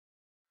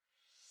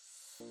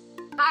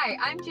Hi,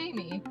 I'm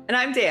Jamie. And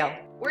I'm Dale.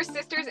 We're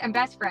sisters and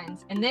best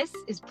friends, and this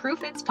is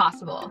Proof It's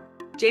Possible.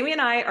 Jamie and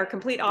I are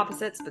complete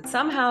opposites, but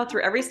somehow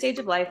through every stage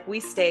of life, we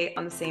stay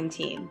on the same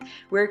team.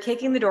 We're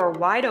kicking the door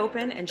wide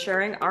open and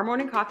sharing our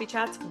morning coffee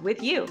chats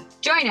with you.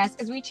 Join us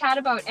as we chat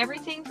about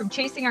everything from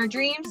chasing our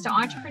dreams to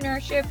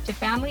entrepreneurship to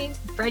family,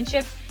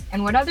 friendship,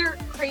 and what other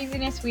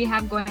craziness we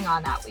have going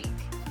on that week.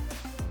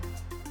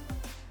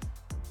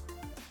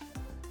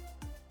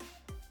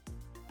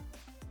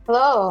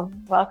 Hello,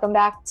 welcome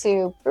back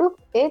to Proof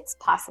It's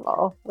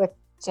Possible with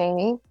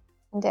Jamie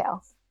and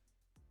Dale.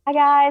 Hi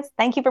guys,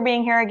 thank you for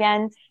being here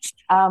again.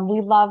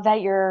 We love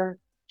that you're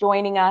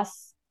joining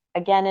us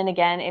again and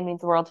again. It means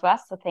the world to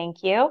us, so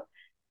thank you.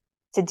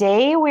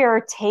 Today we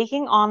are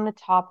taking on the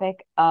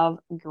topic of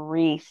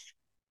grief.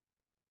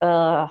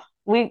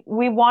 We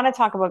want to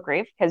talk about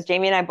grief because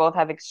Jamie and I both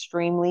have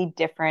extremely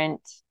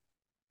different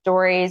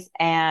stories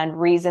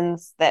and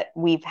reasons that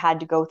we've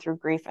had to go through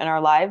grief in our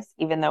lives,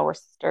 even though we're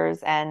sisters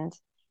and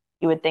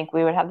you would think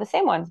we would have the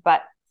same ones.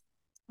 But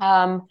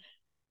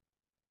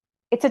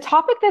it's a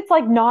topic that's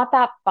like not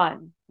that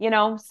fun,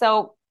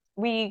 so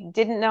we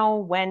didn't know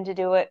when to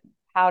do it,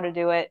 how to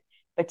do it.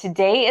 But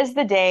today is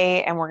the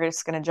day and we're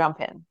just going to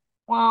jump in.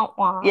 Wah,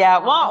 wah. Yeah,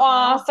 wah,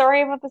 wah.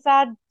 Sorry about the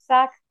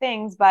sad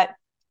things, but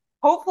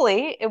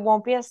hopefully it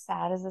won't be as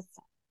sad as it's.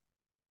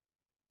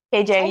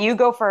 KJ, you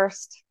go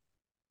first.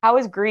 How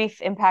has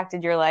grief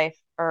impacted your life,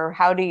 or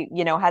how do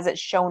you, has it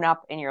shown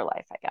up in your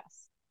life, I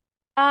guess?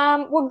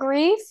 Well,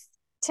 grief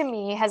to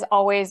me has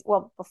always,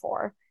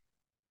 before,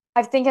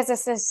 I think as a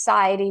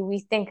society, we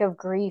think of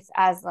grief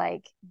as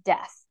like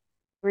death.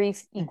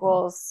 Grief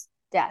equals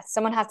death.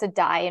 Someone has to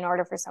die in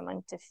order for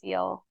someone to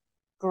feel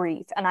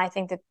grief. And I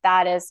think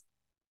that is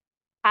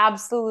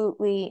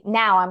absolutely,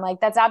 now I'm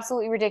like, that's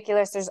absolutely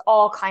ridiculous. There's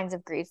all kinds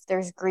of grief.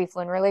 There's grief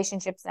when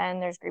relationships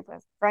end. There's grief when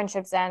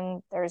friendships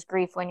end. There's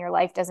grief when your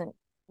life doesn't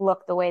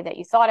look the way that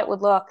you thought it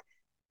would look.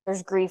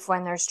 There's grief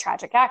when there's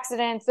tragic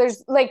accidents.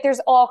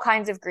 There's all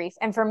kinds of grief.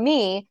 And for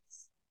me,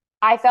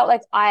 I felt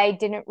like I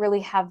didn't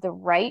really have the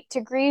right to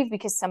grieve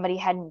because somebody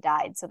hadn't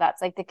died. So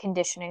that's like the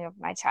conditioning of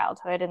my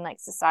childhood and like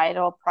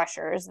societal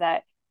pressures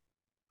that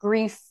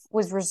grief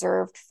was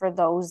reserved for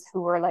those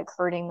who were like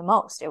hurting the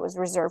most. It was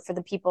reserved for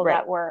the people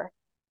that were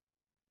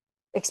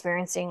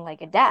experiencing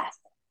like a death.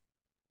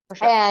 For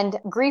sure. And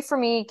grief for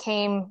me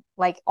came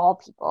like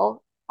all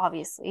people,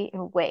 obviously,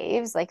 in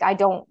waves. Like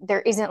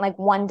there isn't like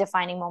one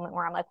defining moment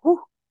where I'm like, whew,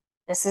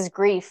 this is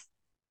grief.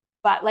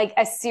 But like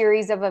a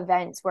series of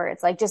events where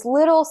it's like just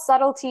little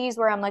subtleties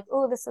where I'm like,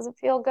 oh, this doesn't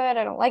feel good.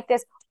 I don't like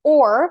this.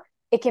 Or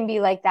it can be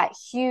like that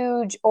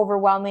huge,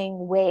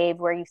 overwhelming wave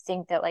where you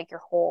think that like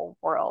your whole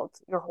world,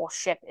 your whole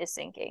ship is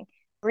sinking.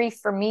 Grief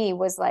for me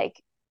was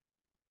like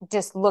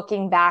just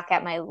looking back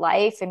at my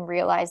life and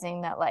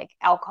realizing that like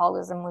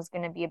alcoholism was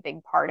going to be a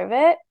big part of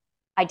it.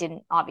 I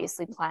didn't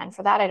obviously plan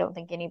for that. I don't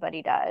think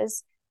anybody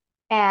does.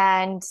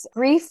 And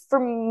grief for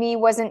me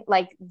wasn't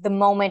like the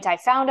moment I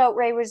found out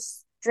Ray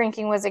was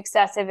drinking was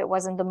excessive. It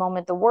wasn't the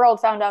moment the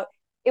world found out.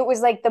 It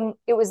was like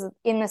it was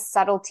in the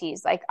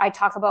subtleties. Like I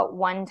talk about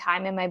one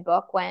time in my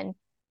book when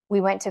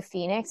we went to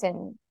Phoenix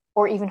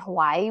or even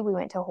Hawaii. We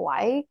went to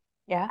Hawaii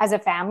as a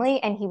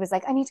family. And he was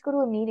like, I need to go to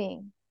a meeting.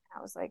 And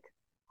I was like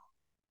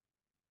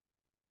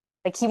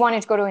he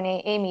wanted to go to an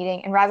AA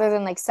meeting. And rather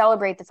than like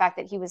celebrate the fact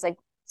that he was like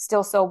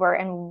still sober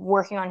and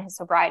working on his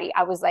sobriety,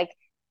 I was like,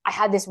 I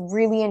had this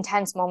really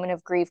intense moment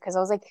of grief because I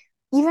was like,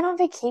 even on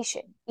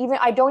vacation,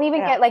 I don't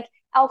even get like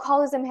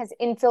alcoholism has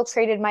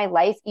infiltrated my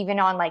life, even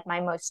on like my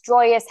most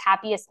joyous,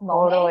 happiest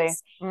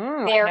moments.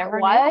 There it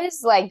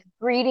was like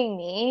greeting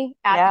me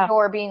at the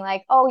door being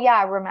like, oh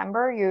yeah,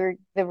 remember you're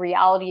the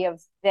reality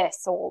of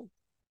this old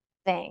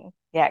thing.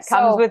 Yeah, it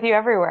comes with you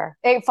everywhere.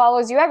 It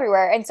follows you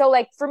everywhere. And so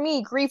like for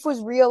me, grief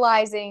was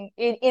realizing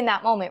in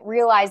that moment,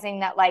 realizing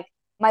that like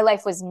my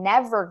life was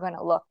never going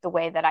to look the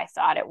way that I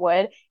thought it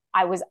would.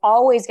 I was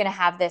always going to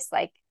have this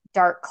like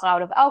dark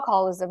cloud of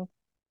alcoholism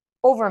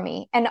over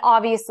me. And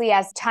obviously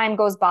as time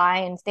goes by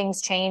and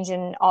things change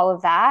and all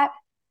of that,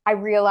 I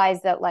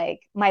realized that like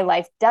my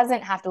life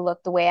doesn't have to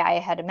look the way I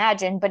had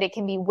imagined, but it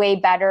can be way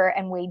better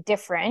and way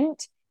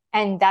different.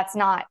 And that's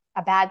not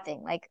a bad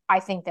thing. Like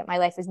I think that my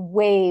life is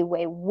way,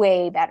 way,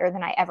 way better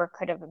than I ever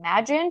could have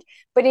imagined.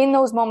 But in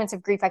those moments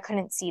of grief, I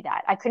couldn't see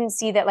that. I couldn't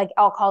see that like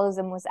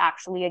alcoholism was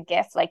actually a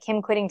gift. Like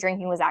him quitting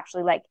drinking was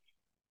actually like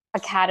a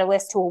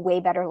catalyst to a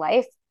way better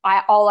life.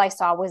 All I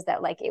saw was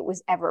that like it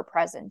was ever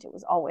present. It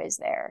was always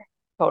there.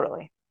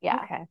 Totally.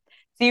 Yeah. Okay.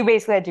 So you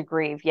basically had to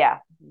grieve,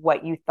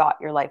 what you thought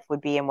your life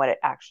would be and what it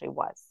actually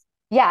was.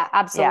 Yeah,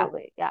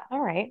 absolutely. Yeah. All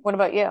right. What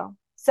about you?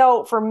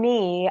 So for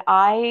me,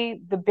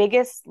 the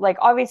biggest, like,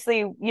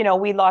 obviously,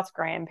 we lost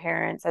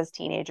grandparents as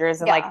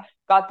teenagers and like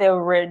got the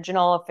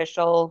original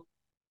official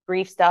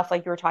grief stuff.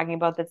 Like you were talking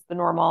about, that's the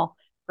normal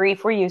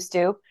grief we're used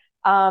to.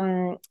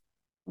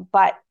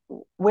 But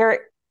where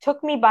it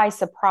took me by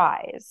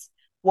surprise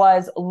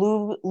was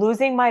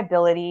losing my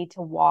ability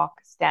to walk,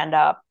 stand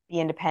up, be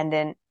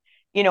independent.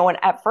 And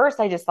at first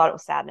I just thought it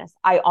was sadness.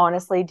 I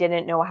honestly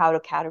didn't know how to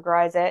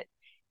categorize it.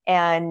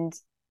 And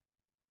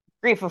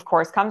grief, of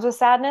course, comes with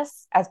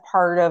sadness as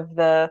part of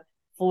the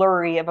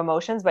flurry of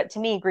emotions. But to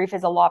me, grief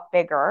is a lot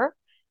bigger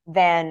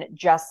than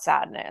just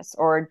sadness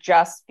or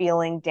just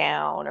feeling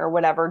down or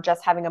whatever,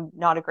 just having a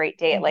not a great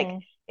day. Like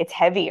it's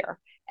heavier.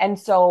 And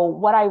so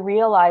what I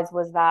realized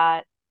was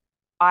that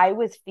I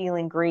was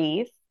feeling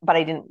grief, but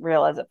I didn't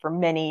realize it for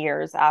many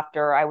years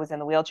after I was in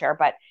the wheelchair.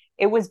 But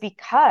it was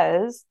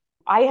because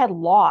I had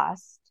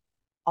lost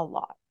a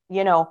lot.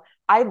 You know,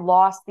 I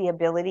lost the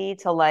ability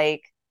to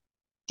like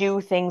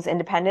do things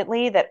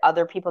independently that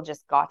other people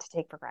just got to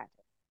take for granted.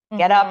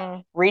 Get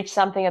up, reach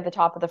something at the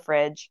top of the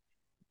fridge,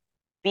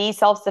 be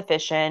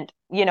self-sufficient.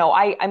 You know,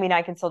 I mean,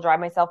 I can still drive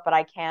myself, but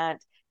I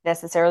can't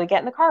necessarily get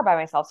in the car by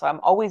myself. So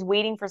I'm always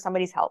waiting for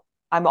somebody's help.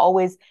 I'm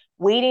always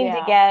waiting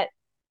to get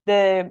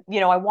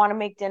I want to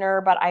make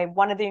dinner, but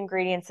one of the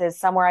ingredients is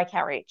somewhere I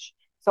can't reach.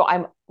 So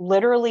I'm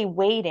literally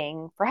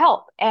waiting for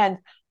help. And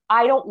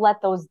I don't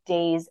let those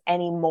days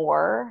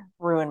anymore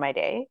ruin my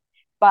day.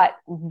 But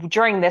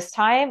during this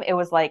time, it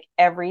was like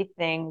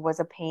everything was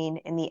a pain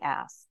in the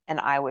ass. And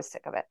I was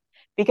sick of it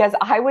because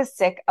I was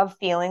sick of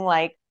feeling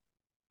like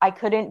I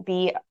couldn't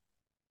be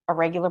a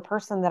regular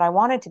person that I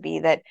wanted to be,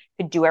 that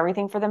could do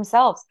everything for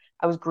themselves.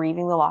 I was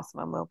grieving the loss of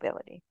my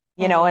mobility,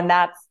 you know, and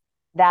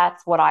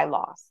that's what I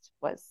lost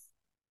was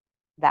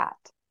that.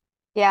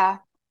 Yeah.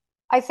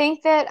 I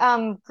think that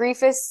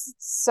grief is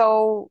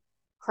so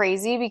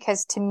crazy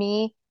because to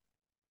me,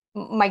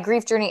 my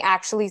grief journey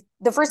actually,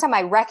 the first time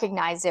I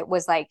recognized it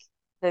was like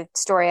the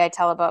story I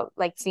tell about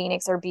like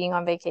Phoenix or being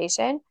on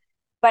vacation.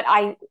 But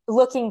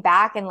looking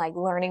back and like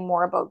learning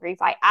more about grief,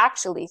 I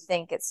actually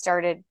think it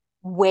started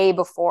way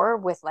before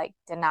with like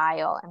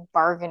denial and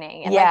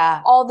bargaining and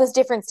like all those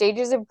different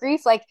stages of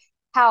grief, like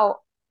how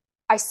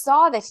I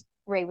saw that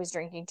Ray was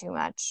drinking too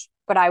much,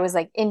 but I was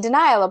like in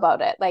denial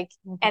about it. Like,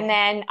 and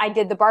then I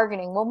did the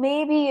bargaining. Well,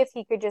 maybe if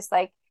he could just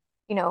like,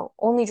 you know,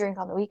 only drink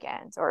on the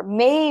weekends, or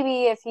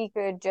maybe if he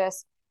could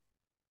just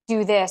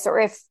do this, or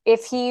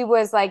if he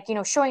was like, you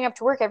know, showing up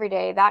to work every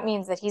day, that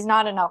means that he's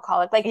not an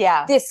alcoholic. Like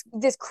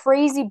this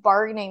crazy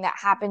bargaining that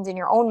happens in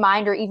your own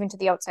mind or even to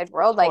the outside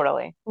world. Like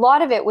a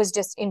lot of it was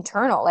just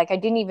internal. Like I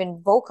didn't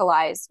even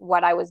vocalize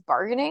what I was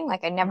bargaining.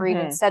 Like I never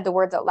even said the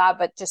words out loud,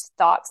 but just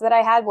thoughts that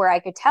I had where I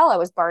could tell I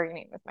was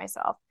bargaining with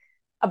myself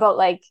about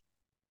like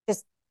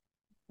just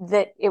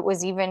that it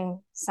was even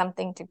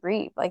something to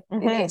grieve. Like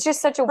it's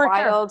just such a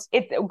wild.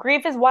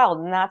 Grief is wild,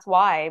 and that's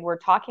why we're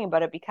talking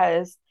about it,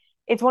 because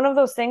it's one of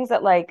those things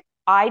that like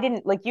I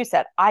didn't, like you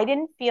said, I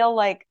didn't feel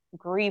like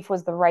grief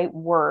was the right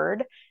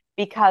word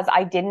because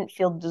I didn't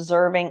feel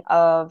deserving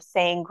of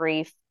saying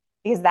grief,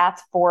 because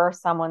that's for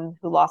someone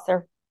who lost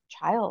their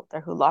child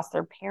or who lost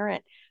their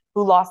parent,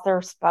 who lost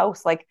their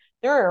spouse. Like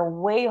there are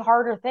way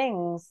harder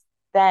things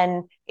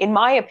than, in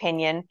my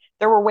opinion,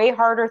 there were way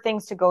harder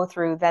things to go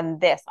through than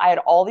this. I had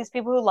all these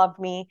people who loved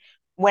me.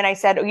 When I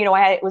said, you know,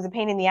 it was a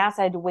pain in the ass,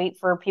 I had to wait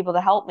for people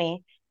to help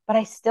me, but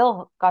I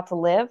still got to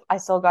live. I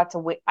still got to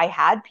wait. I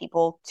had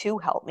people to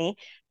help me,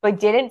 but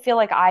didn't feel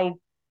like I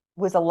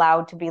was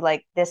allowed to be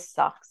like, this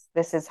sucks.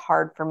 This is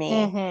hard for me,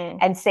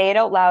 and say it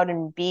out loud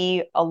and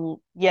be,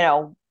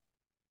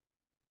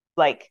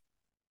 like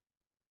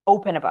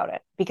open about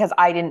it, because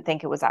I didn't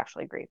think it was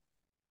actually grief.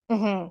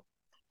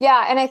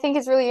 Yeah. And I think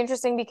it's really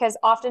interesting because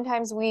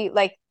oftentimes we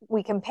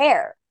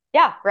compare.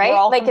 Yeah. Right. We're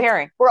all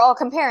comparing. We're all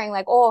comparing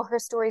like, oh, her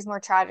story's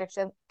more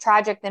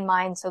tragic than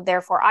mine. So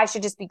therefore I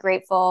should just be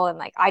grateful. And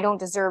like, I don't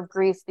deserve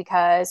grief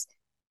because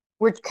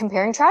we're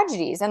comparing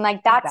tragedies. And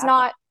like, that's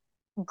not,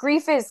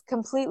 grief is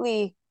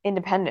completely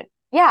independent.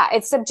 Yeah.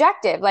 It's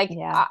subjective. Like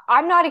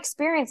I'm not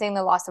experiencing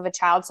the loss of a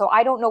child, so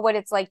I don't know what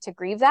it's like to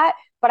grieve that,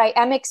 but I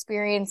am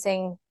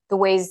experiencing the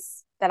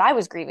ways that I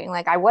was grieving.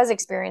 Like I was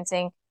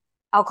experiencing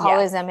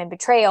alcoholism and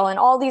betrayal and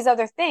all these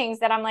other things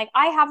that I'm like,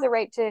 I have the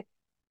right to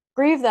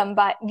grieve them,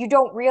 but you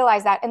don't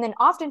realize that. And then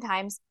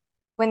oftentimes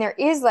when there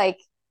is like,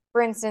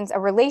 for instance, a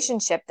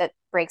relationship that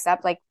breaks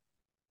up, like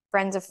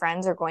friends of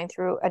friends are going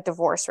through a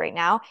divorce right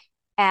now.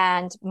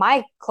 And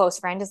my close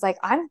friend is like,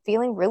 I'm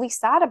feeling really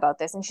sad about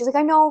this. And she's like,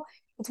 I know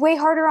it's way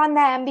harder on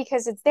them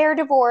because it's their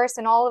divorce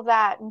and all of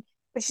that.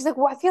 But she's like,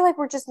 well, I feel like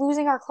we're just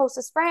losing our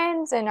closest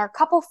friends and our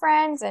couple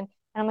friends. And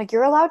I'm like,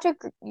 you're allowed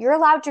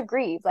to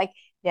grieve. Like,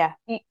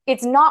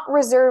 it's not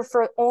reserved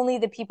for only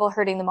the people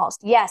hurting the most.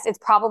 Yes, it's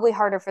probably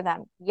harder for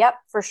them. Yep,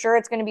 for sure.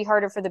 It's going to be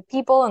harder for the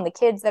people and the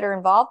kids that are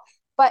involved.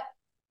 But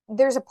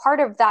there's a part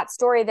of that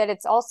story that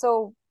it's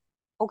also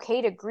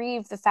okay to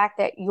grieve the fact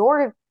that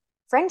your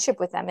friendship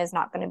with them is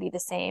not going to be the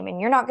same.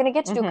 And you're not going to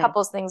get to do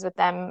couples things with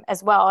them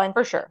as well. And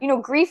for sure, you know,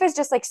 grief is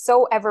just like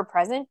so ever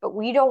present, but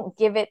we don't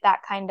give it that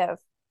kind of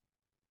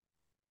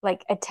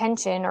like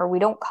attention, or we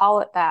don't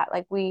call it that.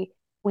 Like we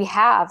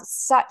have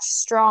such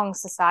strong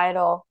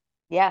societal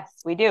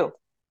we do.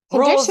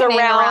 Rules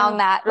around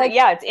that. Like,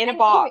 it's in a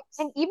box.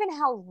 Even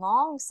how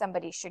long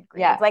somebody should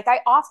grieve. Like I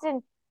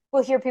often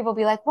will hear people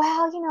be like,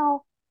 well, you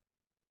know,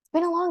 it's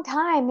been a long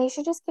time. They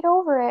should just get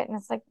over it. And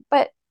it's like,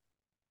 but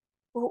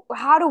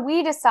how do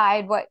we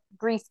decide what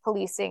grief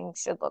policing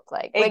should look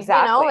like? Like,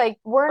 exactly. You know, like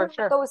we're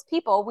those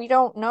people. We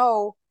don't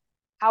know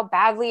how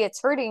badly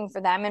it's hurting for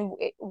them. And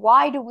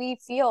why do we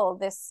feel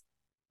this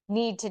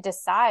need to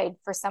decide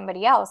for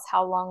somebody else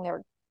how long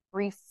their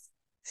grief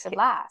should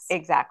last?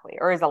 Exactly.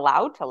 Or is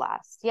allowed to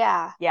last.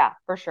 Yeah. Yeah,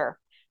 for sure.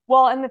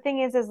 Well, and the thing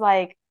is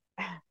like,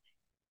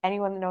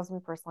 anyone that knows me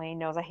personally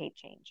knows I hate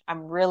change.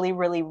 I'm really,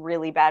 really,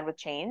 really bad with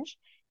change.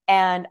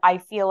 And I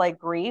feel like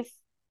grief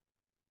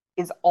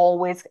is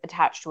always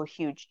attached to a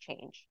huge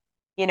change.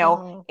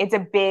 It's a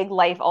big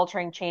life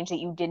altering change that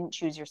you didn't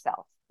choose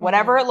yourself.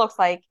 Whatever it looks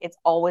like, it's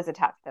always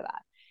attached to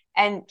that.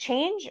 And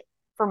change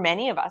for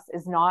many of us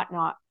is not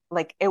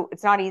like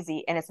it's not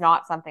easy, and it's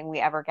not something we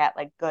ever get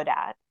like good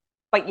at.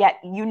 But yet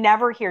you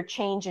never hear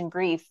change and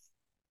grief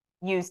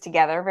used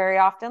together very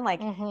often. Like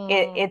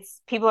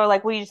it's people are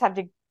like, well, you just have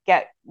to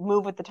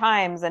move with the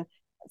times. And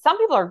some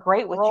people are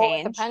great with roll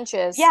change. with the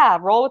punches. Yeah,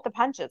 roll with the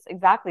punches.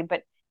 Exactly.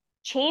 But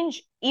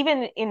change,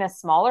 even in a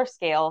smaller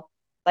scale,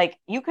 like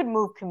you could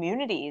move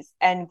communities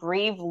and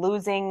grieve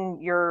losing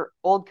your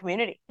old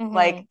community.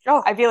 Like,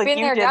 I feel like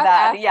you did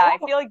that. Yeah, I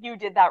feel like you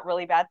did that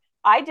really bad.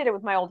 I did it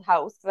with my old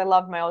house because I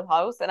loved my old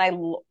house.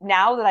 And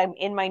now that I'm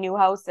in my new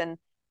house and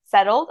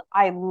settled,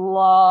 I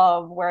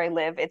love where I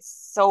live. It's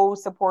so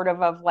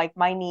supportive of like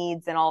my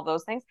needs and all of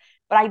those things.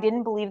 But I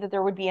didn't believe that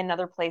there would be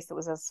another place that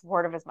was as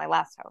supportive as my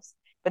last house.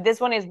 But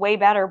this one is way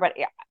better. But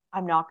yeah,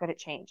 I'm not good at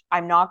change.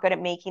 I'm not good at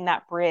making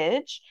that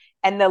bridge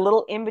and the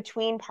little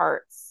in-between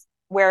parts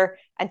where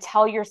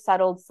until you're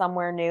settled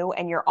somewhere new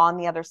and you're on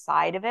the other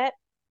side of it.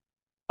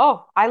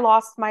 Oh, I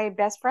lost my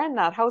best friend.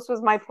 That house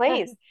was my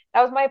place.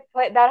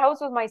 That house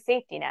was my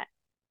safety net,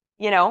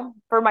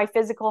 for my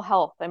physical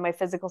health and my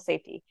physical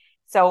safety.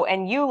 So,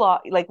 and you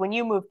lost, like when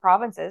you moved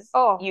provinces,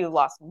 you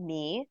lost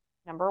me,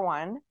 number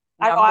one.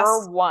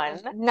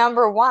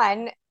 Number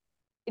one.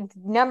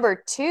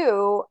 Number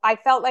two, I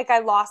felt like I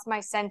lost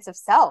my sense of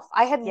self.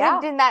 I had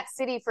lived in that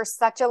city for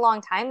such a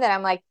long time that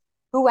I'm like,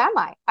 who am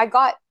I? I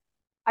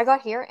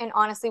got here and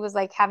honestly was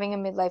like having a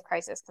midlife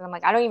crisis because I'm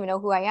like, I don't even know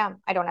who I am.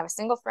 I don't have a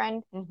single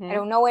friend. I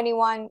don't know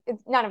anyone.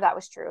 None of that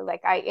was true.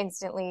 Like I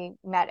instantly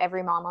met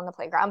every mom on the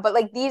playground. But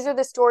like these are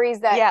the stories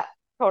that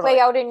play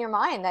out in your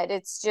mind that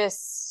it's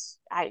just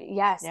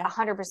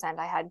 100%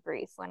 I had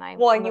grief when I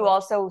and you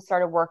also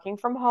started working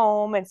from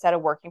home instead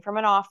of working from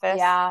an office.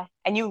 Yeah.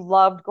 And you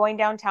loved going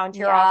downtown to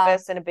your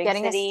office in a big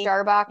getting city. A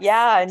Starbucks.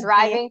 Yeah. And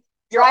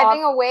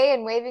driving away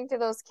and waving to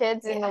those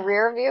kids in the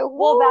rear view.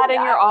 Well, that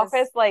in your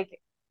office, like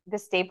the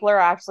stapler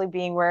actually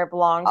being where it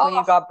belongs when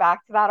you got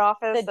back to that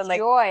office. The and like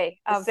joy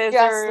of scissors,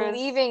 just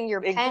leaving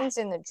your pens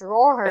in the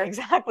drawer.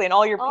 Exactly. And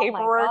all your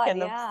paperwork in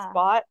the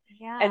spot.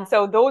 Yeah. And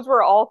so those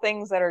were all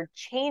things that are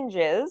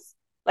changes.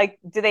 Like,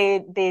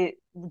 do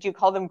you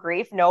call them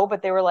grief? No,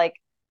 but they were like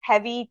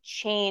heavy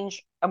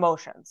change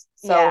emotions.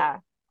 So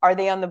are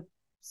they on the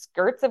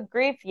skirts of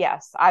grief?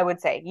 Yes, I would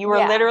say you were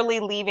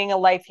literally leaving a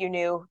life you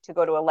knew to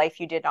go to a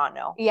life you did not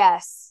know.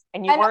 Yes.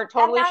 And you weren't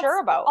totally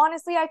sure about.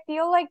 Honestly, I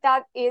feel like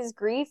that is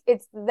grief.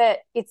 It's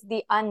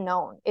the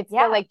unknown. It's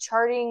the like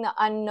charting the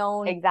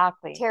unknown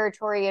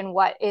territory and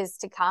what is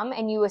to come.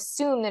 And you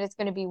assume that it's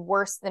going to be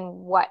worse than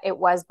what it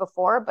was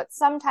before, but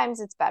sometimes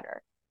it's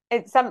better.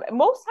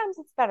 Most times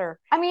it's better.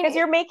 I mean, because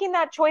you're making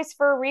that choice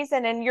for a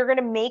reason and you're going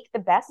to make the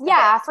best of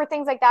it. For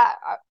things like that.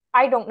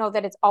 I don't know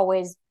that it's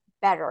always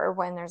better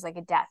when there's like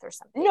a death or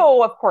something.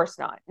 No, of course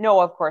not.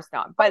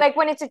 But like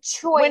when it's a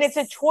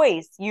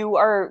choice. You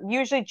are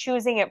usually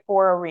choosing it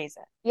for a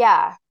reason.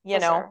 Yeah. You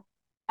know? Sure.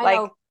 I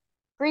know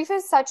grief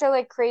is such a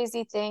like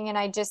crazy thing. And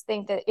I just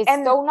think that it's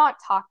so not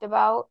talked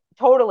about.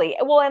 Totally.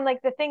 Well, and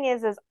like the thing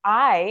is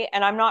I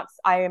am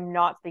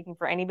not speaking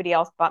for anybody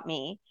else but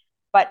me.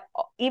 But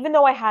even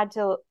though I had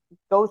to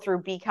go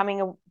through being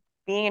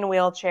in a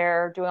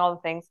wheelchair, doing all the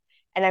things,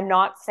 and I'm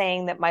not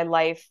saying that my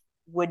life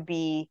would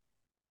be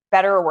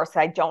better or worse.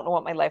 I don't know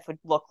what my life would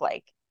look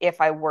like if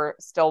I were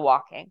still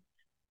walking.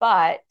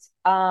 But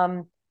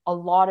a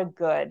lot of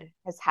good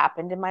has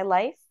happened in my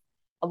life.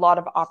 A lot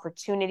of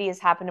opportunity has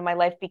happened in my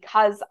life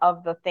because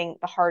of the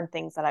hard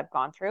things that I've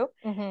gone through.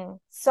 Mm-hmm.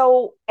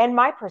 So, and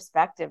my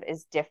perspective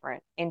is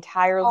different,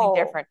 entirely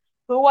different.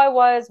 Who I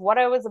was, what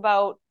I was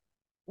about,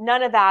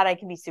 none of that I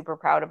can be super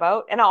proud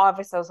about. And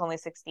obviously I was only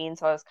 16,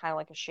 so I was kind of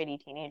like a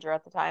shitty teenager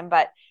at the time.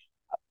 But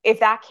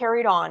if that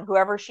carried on,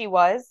 whoever she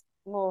was,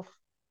 well,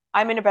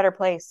 I'm in a better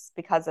place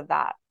because of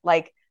that.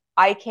 Like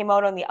I came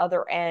out on the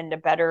other end a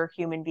better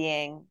human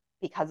being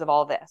because of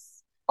all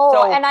this.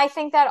 And I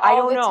think that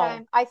all the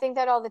time. I think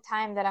that all the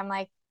time that I'm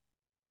like,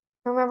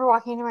 I remember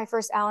walking into my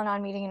first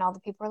Al-Anon meeting and all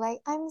the people were like,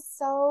 I'm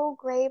so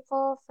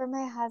grateful for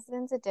my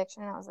husband's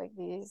addiction. And I was like,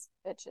 these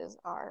bitches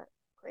are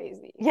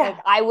crazy. Yeah. Like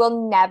I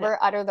will never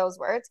utter those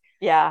words.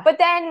 Yeah. But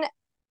then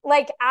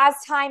like as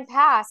time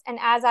passed and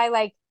as I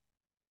like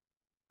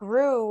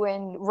grew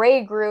and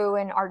Ray grew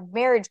and our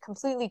marriage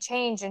completely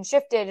changed and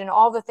shifted and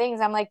all the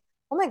things, I'm like,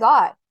 oh my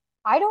God,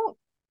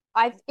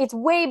 it's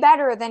way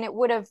better than I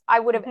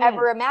would have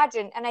ever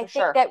imagined. And I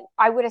think that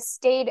I would have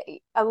stayed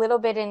a little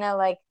bit in a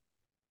like,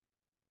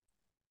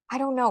 I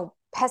don't know,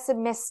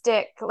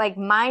 pessimistic like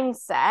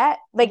mindset.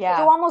 Like you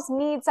almost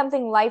need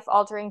something life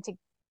altering to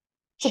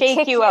shake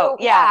kick you out.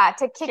 Yeah.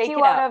 to kick Shake you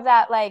it out up. of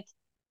that like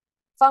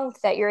funk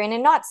that you're in.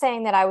 And not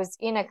saying that I was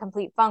in a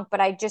complete funk,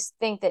 but I just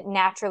think that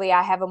naturally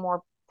I have a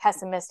more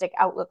pessimistic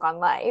outlook on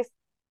life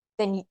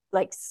than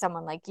like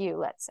someone like you,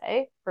 let's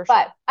say. For sure.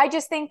 But I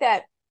just think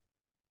that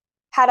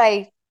had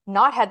I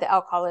not had the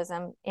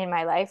alcoholism in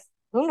my life,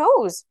 who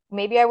knows?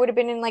 Maybe I would have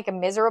been in like a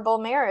miserable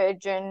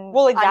marriage and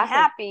Well, exactly.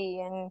 unhappy.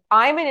 And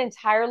I'm an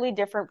entirely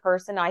different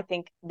person, I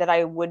think, that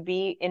I would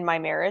be in my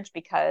marriage,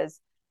 because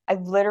I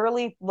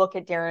literally look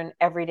at Darren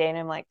every day and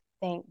I'm like,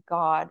 thank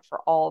God for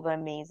all the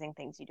amazing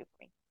things you do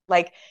for me.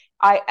 Like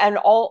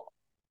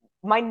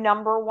my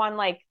number one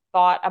like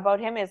thought about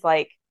him is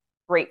like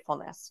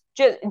gratefulness.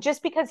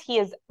 Just because he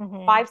is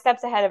 5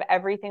 steps ahead of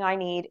everything I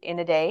need in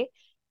a day.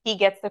 He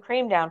gets the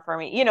cream down for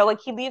me. You know, like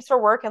he leaves for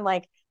work and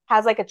like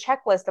has like a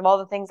checklist of all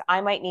the things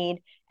I might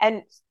need.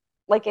 And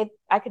like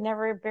I could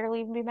never barely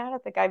even be mad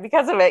at the guy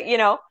because of it. You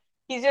know,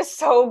 he's just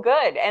so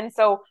good. And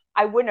so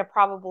I wouldn't have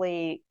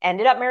probably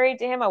ended up married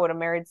to him. I would have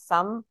married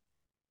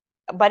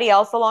somebody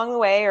else along the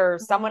way, or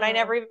someone I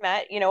never even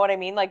met. You know what I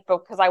mean? Like,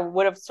 because I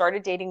would have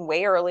started dating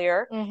way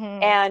earlier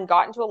and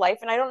got into a life,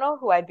 and I don't know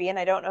who I'd be and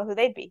I don't know who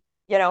they'd be.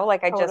 You know,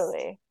 like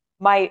totally.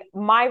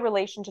 my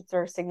relationships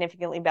are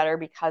significantly better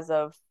because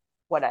of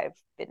what I've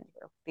been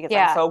through, because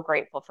I'm so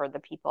grateful for the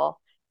people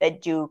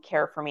that do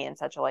care for me in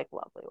such a like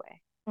lovely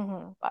way.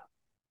 But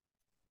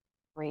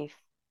grief.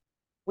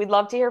 We'd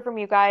love to hear from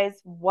you guys.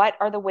 What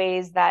are the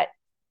ways that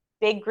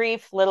big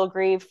grief, little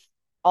grief,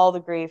 all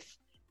the grief,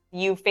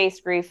 you face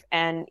grief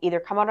and either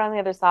come out on the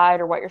other side,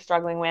 or what you're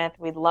struggling with?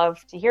 We'd love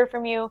to hear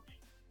from you.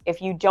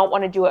 If you don't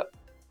want to do it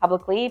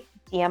publicly,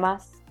 DM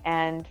us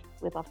and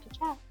we'd love to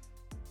chat.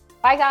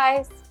 Bye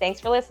guys. Thanks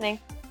for listening.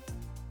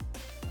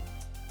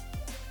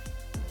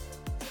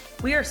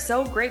 We are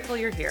so grateful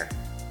you're here.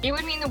 It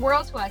would mean the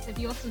world to us if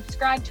you'll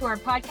subscribe to our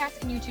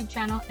podcast and YouTube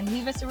channel and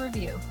leave us a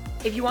review.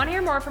 If you want to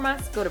hear more from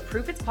us, go to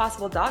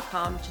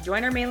proofitspossible.com to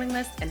join our mailing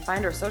list and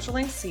find our social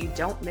links so you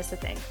don't miss a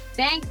thing.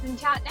 Thanks, and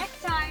chat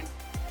next time.